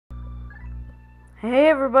Hey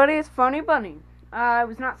everybody, it's Funny Bunny. I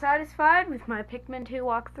was not satisfied with my Pikmin 2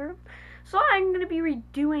 walkthrough, so I'm going to be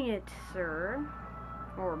redoing it, sir.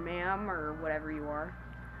 Or ma'am, or whatever you are.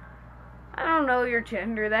 I don't know your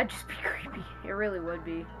gender, that'd just be creepy. It really would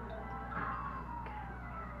be.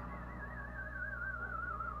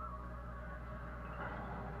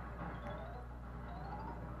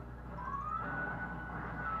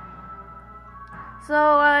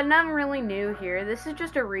 So, nothing really new here. This is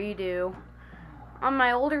just a redo. On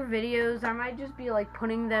my older videos, I might just be like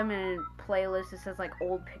putting them in a playlist that says like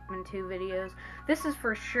old Pikmin 2 videos. This is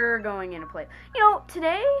for sure going in a play. You know,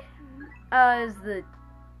 today is the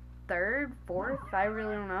third, fourth, I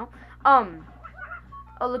really don't know.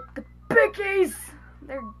 Oh look, the pickies!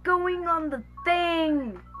 They're going on the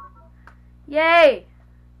thing! Yay!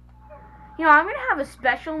 You know, I'm gonna have a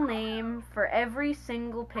special name for every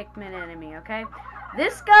single Pikmin enemy, okay?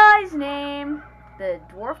 This guy's name, the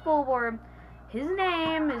Dwarf Bulborb, his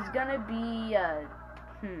name is gonna be, oh,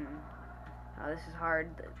 this is hard,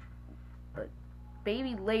 but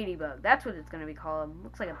Baby Ladybug, that's what it's gonna be called.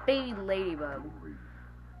 Looks like a baby ladybug.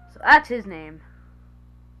 So that's his name.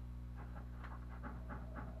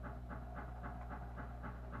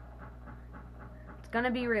 It's gonna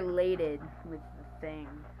be related with the thing.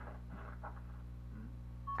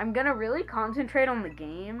 I'm gonna really concentrate on the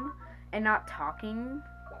game and not talking.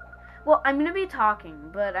 Well, I'm gonna be talking,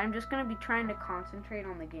 but I'm just gonna be trying to concentrate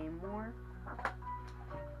on the game more.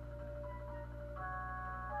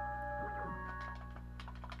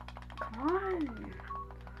 Come on.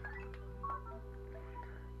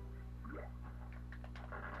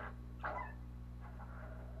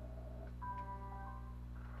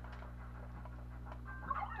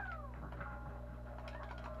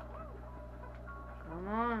 Come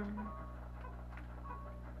on.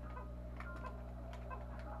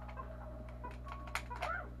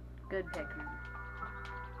 Good Pikmin.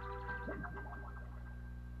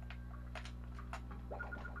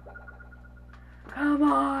 Come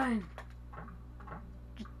on!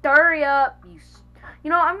 Just hurry up, you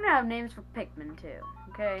know, I'm gonna have names for Pikmin too,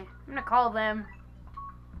 okay? I'm gonna call them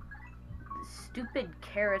the stupid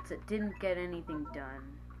carrots that didn't get anything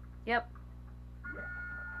done. Yep.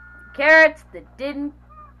 Carrots that didn't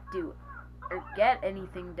do or get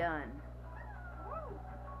anything done.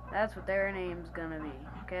 That's what their name's gonna be.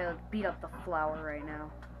 Okay, let's beat up the flower right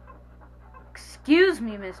now. Excuse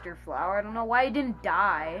me, Mr. Flower. I don't know why you didn't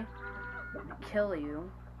die. I'm gonna kill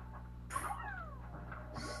you.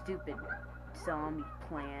 Stupid zombie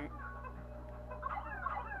plant.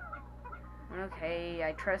 Okay,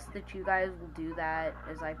 I trust that you guys will do that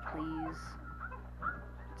as I please.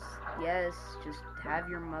 Yes, just have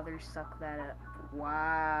your mother suck that up.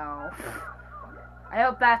 Wow. I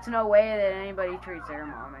hope that's no way that anybody treats their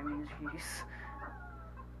mom. I mean, jeez.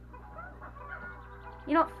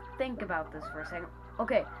 You know, think about this for a second.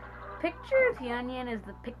 Okay, picture the onion as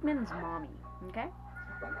the Pikmin's mommy, okay?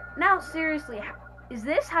 Now, seriously, is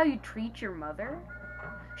this how you treat your mother?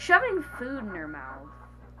 Shoving food in her mouth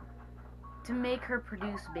to make her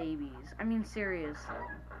produce babies. I mean, seriously.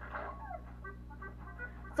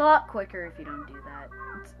 It's a lot quicker if you don't do that.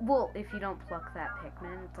 Well, if you don't pluck that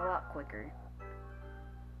Pikmin, it's a lot quicker.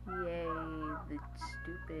 Yay, the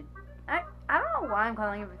stupid... I don't know why I'm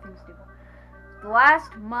calling everything stupid. The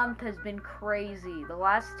last month has been crazy. The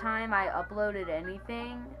last time I uploaded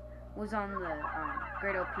anything was on the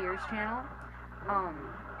Great O Piers channel.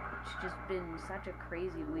 It's just been such a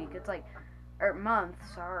crazy week. It's like, or month,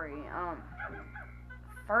 sorry.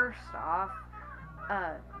 First off,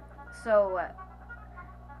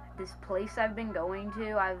 this place I've been going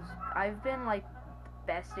to, I've been like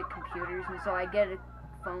best at computers, and so I get a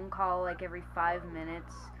phone call like every 5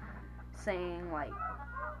 minutes saying like,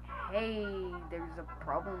 hey, there's a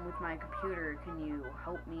problem with my computer, can you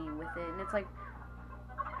help me with it? And it's like,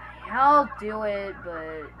 I'll do it,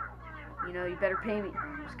 but you know, you better pay me. No,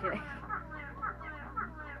 I'm just kidding.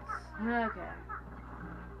 Okay.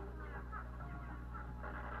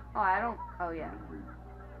 Oh yeah.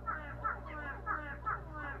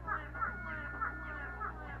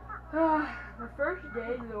 The first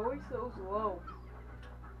day is always so slow.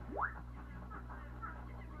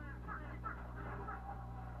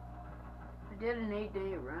 I did an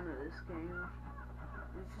 8-day run of this game.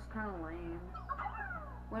 It's just kind of lame.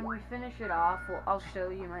 When we finish it off, I'll show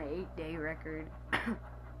you my 8-day record.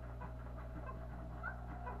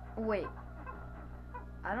 Wait.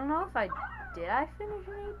 I don't know if did I finish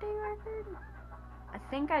an 8-day record? I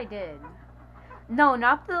think I did. No,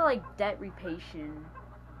 not the, like, debt repayment.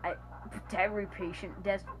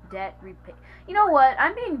 You know what?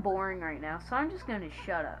 I'm being boring right now, so I'm just gonna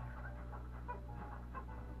shut up.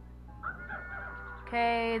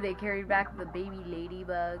 Okay, they carried back the baby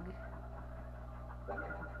ladybug.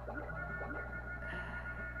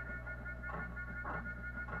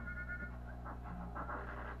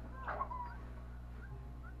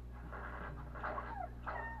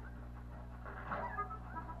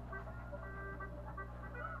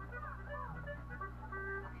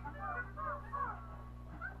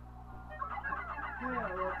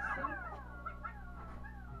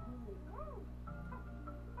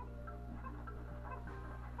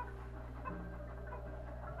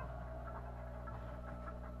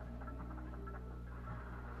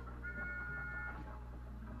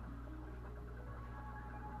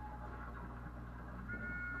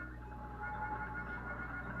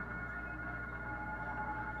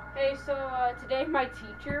 Hey, so today my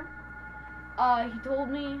teacher, he told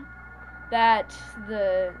me that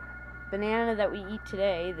the banana that we eat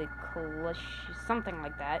today, the something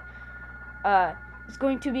like that, is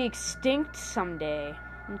going to be extinct someday.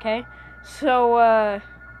 Okay, so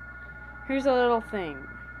here's a little thing.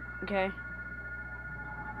 Okay,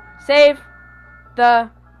 save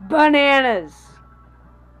the bananas.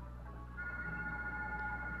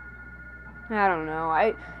 I don't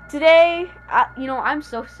know. Today, I'm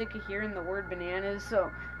so sick of hearing the word bananas,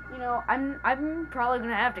 so, I'm probably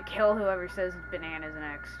gonna have to kill whoever says bananas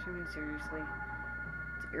next. I mean, seriously.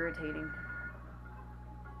 It's irritating.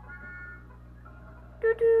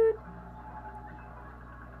 Doo-doo.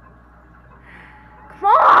 Come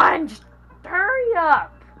on! Just hurry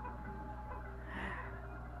up!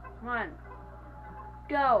 Come on.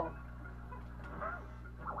 Go.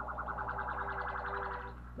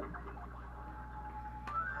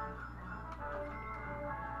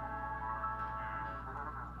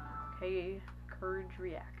 Okay, courage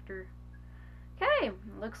reactor. Okay,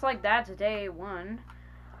 looks like that's day one.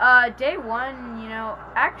 Day one,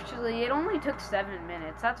 actually, it only took 7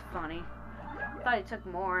 minutes. That's funny. I thought it took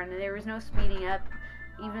more, and there was no speeding up,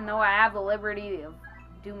 even though I have the liberty of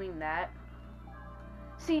doing that.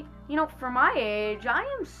 See, for my age, I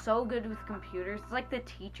am so good with computers. It's like the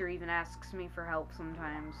teacher even asks me for help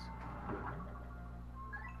sometimes.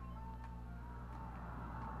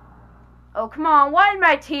 Oh, come on, why did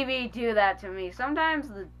my TV do that to me? Sometimes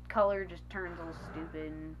the color just turns all stupid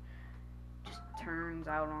and just turns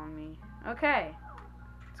out on me. Okay,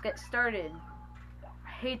 let's get started. I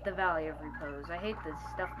hate the Valley of Repose. I hate the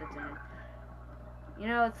stuff that's in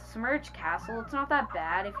it. It's Submerged Castle. It's not that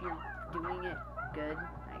bad if you're doing it good.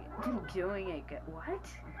 Doing it good. What?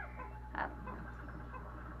 I don't know.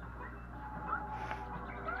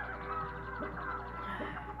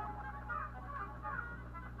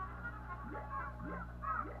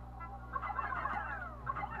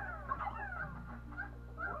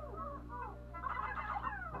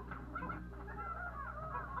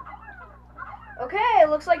 Okay,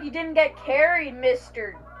 looks like you didn't get carried,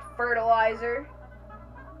 Mr. Fertilizer.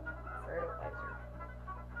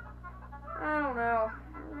 I don't know.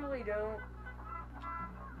 I really don't.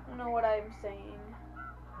 I don't know what I'm saying.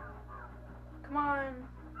 Come on.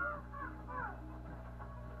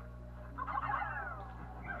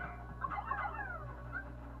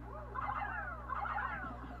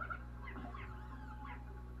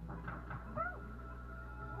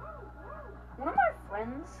 One of my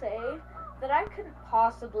friends say that I couldn't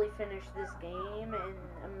possibly finish this game in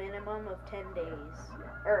a minimum of 10 days.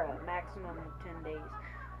 Or a maximum of 10 days.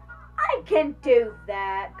 I can do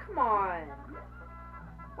that! Come on!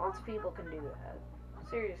 Lots of people can do that.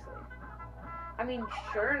 Seriously. I mean,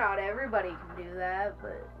 sure, not everybody can do that,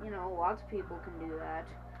 but, lots of people can do that.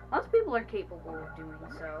 Lots of people are capable of doing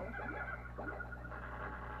so.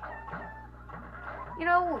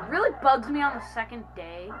 What really bugs me on the second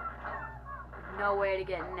day? No way to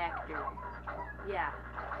get nectar. Yeah.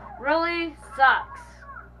 Really sucks.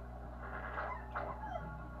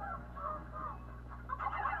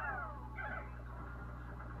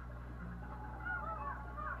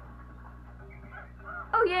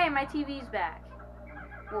 Oh yay, my TV's back.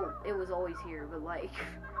 Well, it was always here, but like...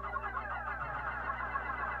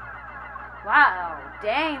 Wow,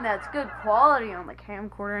 dang, that's good quality on the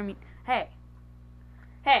camcorder. I mean,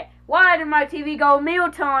 hey, why did my TV go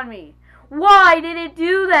mute on me? Why did it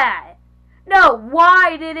do that? No,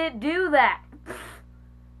 why did it do that?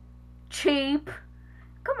 Cheap.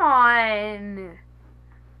 Come on.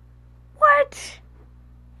 What?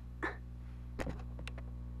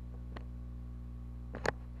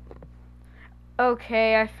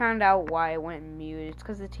 Okay, I found out why it went mute. It's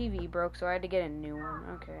because the TV broke, so I had to get a new one.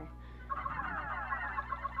 Okay.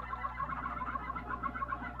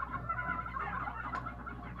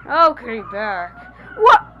 Okay, back.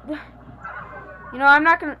 What? I'm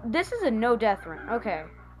not gonna... This is a no-death run. Okay.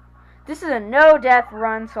 This is a no-death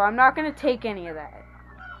run, so I'm not going to take any of that.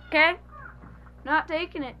 Okay? Not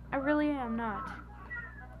taking it. I really am not.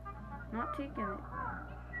 Not taking it.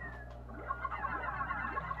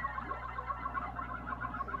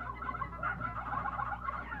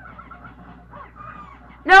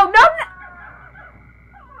 No, no, no!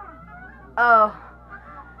 Oh.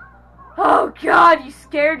 Oh, God, you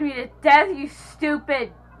scared me to death, you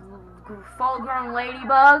stupid full-grown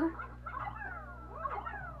ladybug.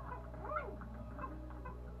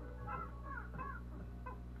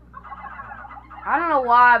 I don't know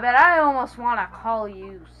why, but I almost want to call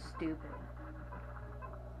you stupid.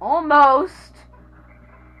 Almost.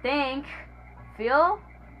 Think. Feel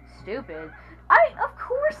stupid. Of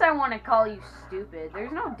course I want to call you stupid.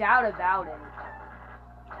 There's no doubt about it.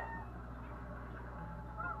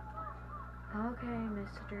 Okay,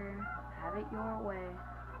 mister. Have it your way.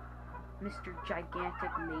 Mr.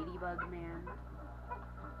 Gigantic Ladybug Man.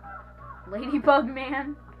 Ladybug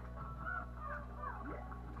Man?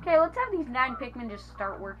 Okay, let's have these 9 Pikmin just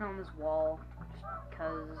start working on this wall. Just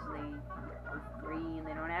because they are free and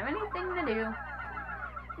they don't have anything to do.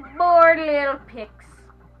 Bored little pics.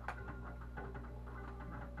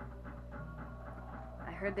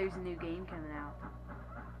 I heard there's a new game coming out.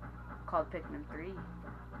 Called Pikmin 3.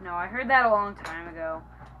 No, I heard that a long time ago.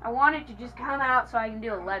 I want it to just come out so I can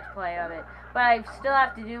do a Let's Play of it. But I still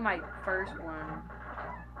have to do my first one.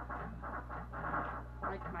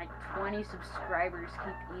 Like, my 20 subscribers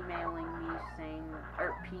keep emailing me saying,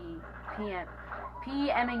 or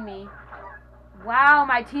PMing me, wow,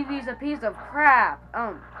 my TV's a piece of crap.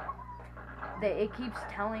 It keeps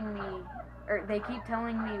telling me, or they keep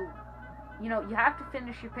telling me, you know, you have to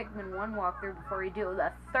finish your Pikmin 1 walkthrough before you do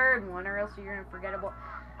the 3rd one, or else you're unforgettable.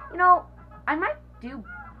 You know, I might do,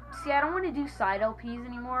 see, I don't want to do side LPs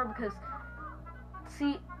anymore, because,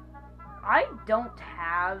 see, I don't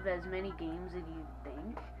have as many games as you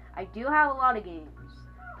think. I do have a lot of games.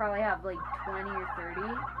 Probably have like 20 or 30.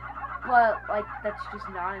 But, like, that's just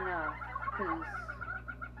not enough. Because,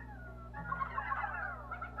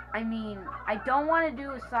 I mean, I don't want to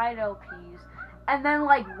do a side LPs and then,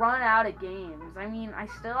 like, run out of games. I mean, I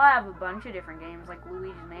still have a bunch of different games, like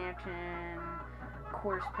Luigi's Mansion, of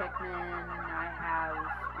course, Pikmin. I have,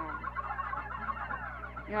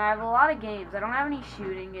 you know, I have a lot of games. I don't have any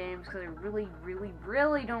shooting games because I really, really,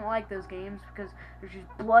 really don't like those games because there's just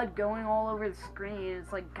blood going all over the screen.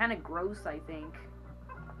 It's like kind of gross, I think.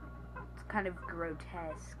 It's kind of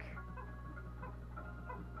grotesque.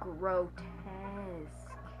 Grotesque.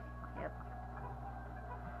 Yep.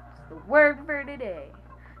 It's the word for today.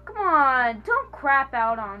 Come on, don't crap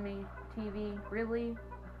out on me, TV. Really?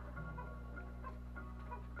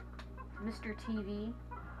 Mr. TV?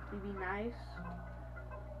 TV nice?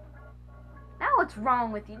 Now what's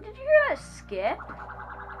wrong with you? Did you hear that skip?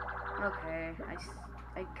 Okay,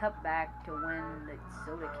 I cut back to when the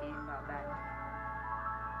soda can got back.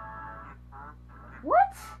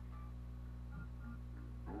 What?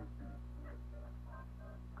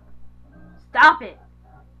 Stop it!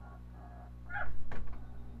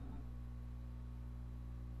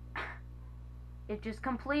 It just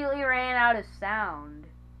completely ran out of sound.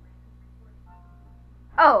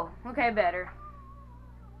 Oh, okay, better.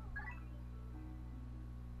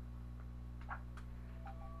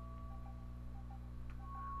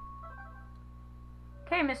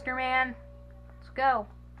 Okay, Mr. Man, let's go.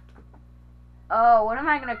 Oh, what am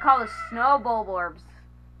I gonna call the snow bulborbs?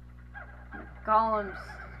 Call them,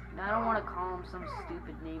 I don't want to call them some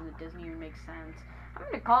stupid name that doesn't even make sense. I'm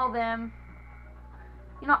gonna call them,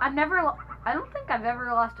 you know, I don't think I've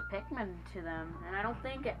ever lost a Pikmin to them, and I don't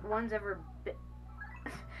think one's ever bit.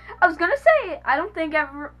 I was gonna say, I don't think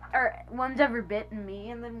one's ever bitten me,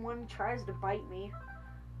 and then one tries to bite me.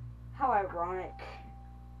 How ironic.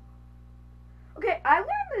 Okay, I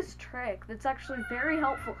learned this trick that's actually very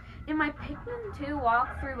helpful. In my Pikmin 2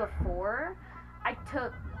 walkthrough before, I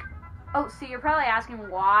took... Oh, see, you're probably asking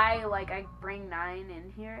why, like, I bring 9 in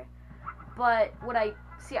here. But what I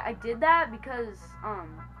did that because,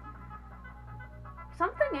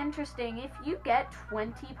 something interesting, if you get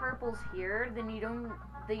 20 purples here, then you don't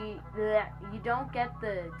get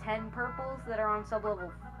the 10 purples that are on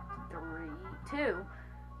sublevel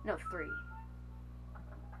 3.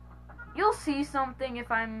 You'll see something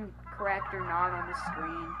if I'm correct or not on the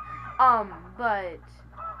screen.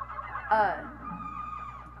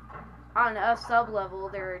 On a sub-level,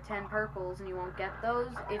 there are 10 purples, and you won't get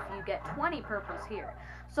those if you get 20 purples here.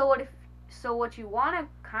 So what you want to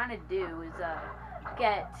kind of do is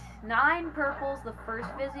get 9 purples the first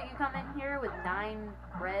visit you come in here with 9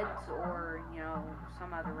 reds or, you know,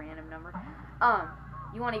 some other random number.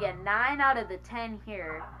 You want to get 9 out of the 10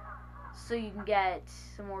 here. so you can get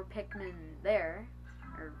some more Pikmin there.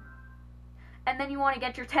 And then you want to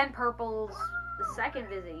get your 10 purples the second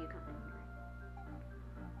visit you come in here.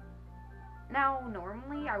 Now,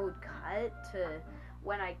 normally I would cut to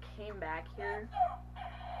when I came back here.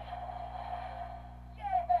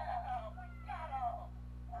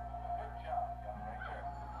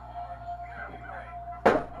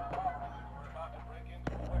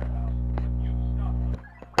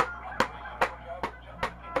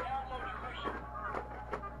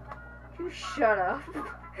 Shut up.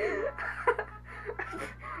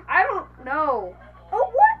 I don't know.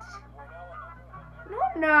 Oh, what? No,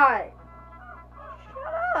 I'm not.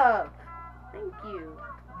 Shut up. Thank you.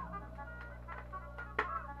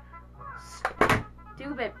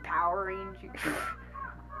 Stupid Power Ranger.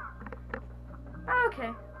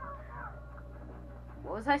 Okay.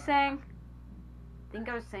 What was I saying? I think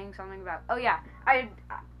I was saying something about... Oh, yeah.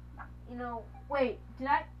 You know, wait. Did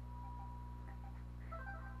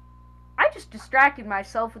I just distracted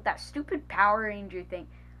myself with that stupid Power Ranger thing.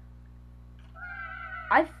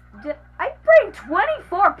 I bring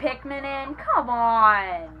 24 Pikmin in? Come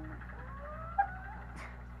on!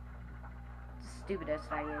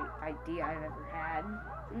 Stupidest idea I've ever had.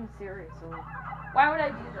 Seriously. Why would I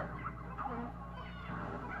do that?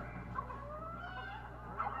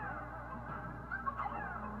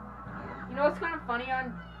 You know what's kind of funny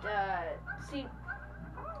on,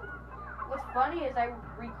 what's funny is I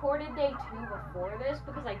recorded day 2 before this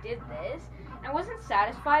because I did this. I wasn't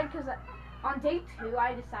satisfied because on day 2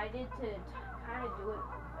 I decided to kind of do it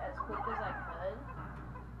as quick as I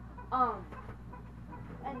could.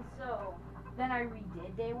 And so then I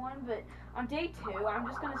redid day 1, but on day 2 I'm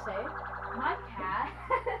just gonna say my cat,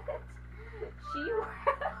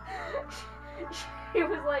 she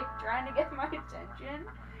was like trying to get my attention,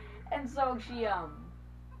 and so she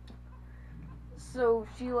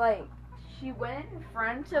went in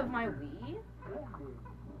front of my Wii,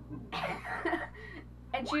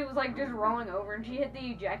 and she was like just rolling over, and she hit the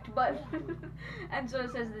eject button, and so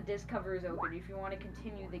it says the disc cover is open. If you want to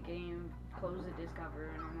continue the game, close the disc cover,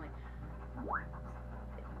 and I'm like,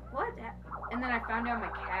 what? And then I found out my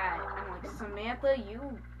cat, I'm like, Samantha,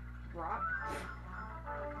 you rock.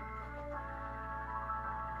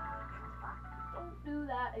 Don't do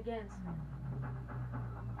that against me.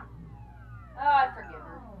 Oh, I forgive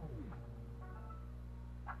her.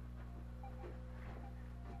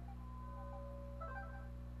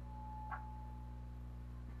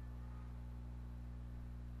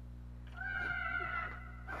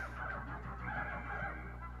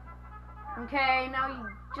 Okay, now you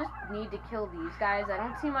just need to kill these guys. I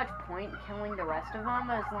don't see much point in killing the rest of them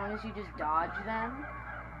as long as you just dodge them.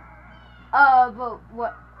 But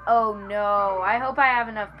what? Oh no, I hope I have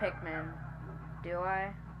enough Pikmin. Do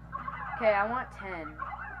I? Okay, I want 10.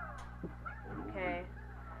 Okay.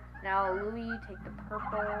 Now, Louie, take the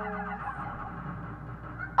purple.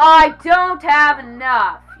 I don't have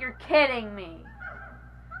enough! You're kidding me!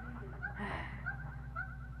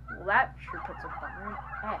 Well, that sure puts a bummer.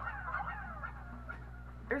 Hey.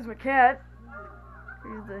 There's my cat.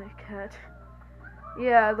 Here's the cat.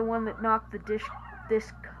 Yeah, the one that knocked the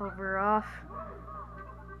disc cover off.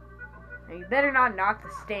 Now, you better not knock the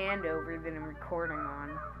stand over that I'm recording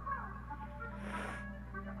on.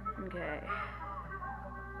 Okay.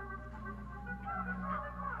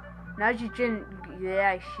 Now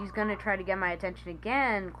she's gonna try to get my attention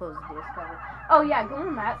again. Close the disc cover. Oh yeah, go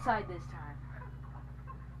on that side this time.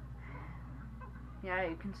 Yeah,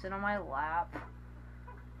 you can sit on my lap.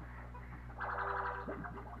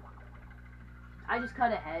 I just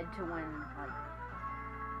cut ahead to when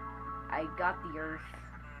I got the Earth.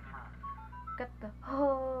 Got the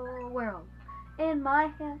whole world in my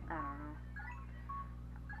hand. I don't know.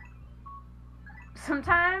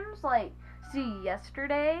 Sometimes,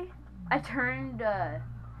 yesterday, I turned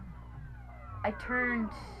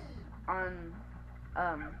on,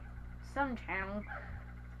 some channel,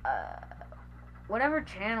 whatever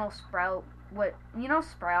channel Sprout,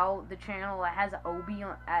 Sprout, the channel that has Obi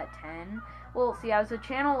at 10. Well, see, I was a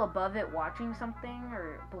channel above it watching something,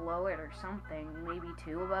 or below it, or something, maybe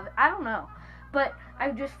 2 above it, I don't know. But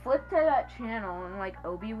I just flipped to that channel, and,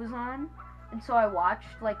 Obi was on. And so I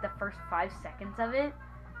watched, the first 5 seconds of it,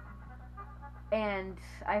 and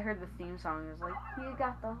I heard the theme song. It was like, you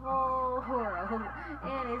got the whole world,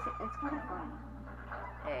 and it's kind of funny.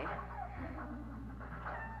 Hey.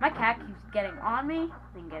 My cat keeps getting on me,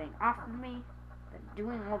 then getting off of me, then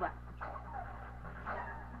doing all that.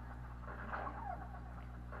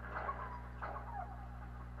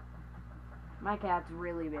 My cat's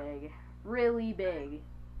really big. Really big.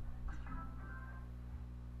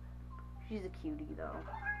 She's a cutie, though.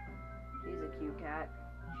 She's a cute cat.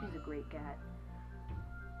 She's a great cat.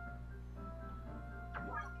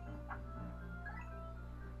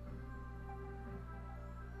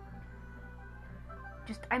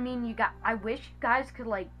 I mean, I wish you guys could,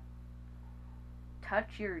 like, touch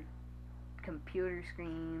your computer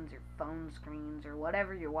screens or phone screens or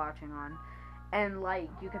whatever you're watching on, and, like,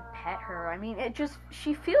 you could pet her. I mean,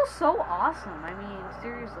 she feels so awesome. I mean,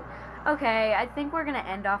 seriously. Okay, I think we're gonna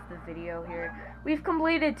end off the video here. We've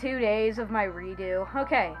completed 2 days of my redo.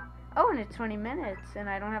 Okay. Oh, and it's 20 minutes, and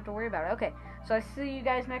I don't have to worry about it. Okay, so I see you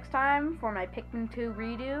guys next time for my Pikmin 2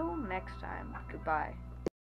 redo. Next time. Goodbye.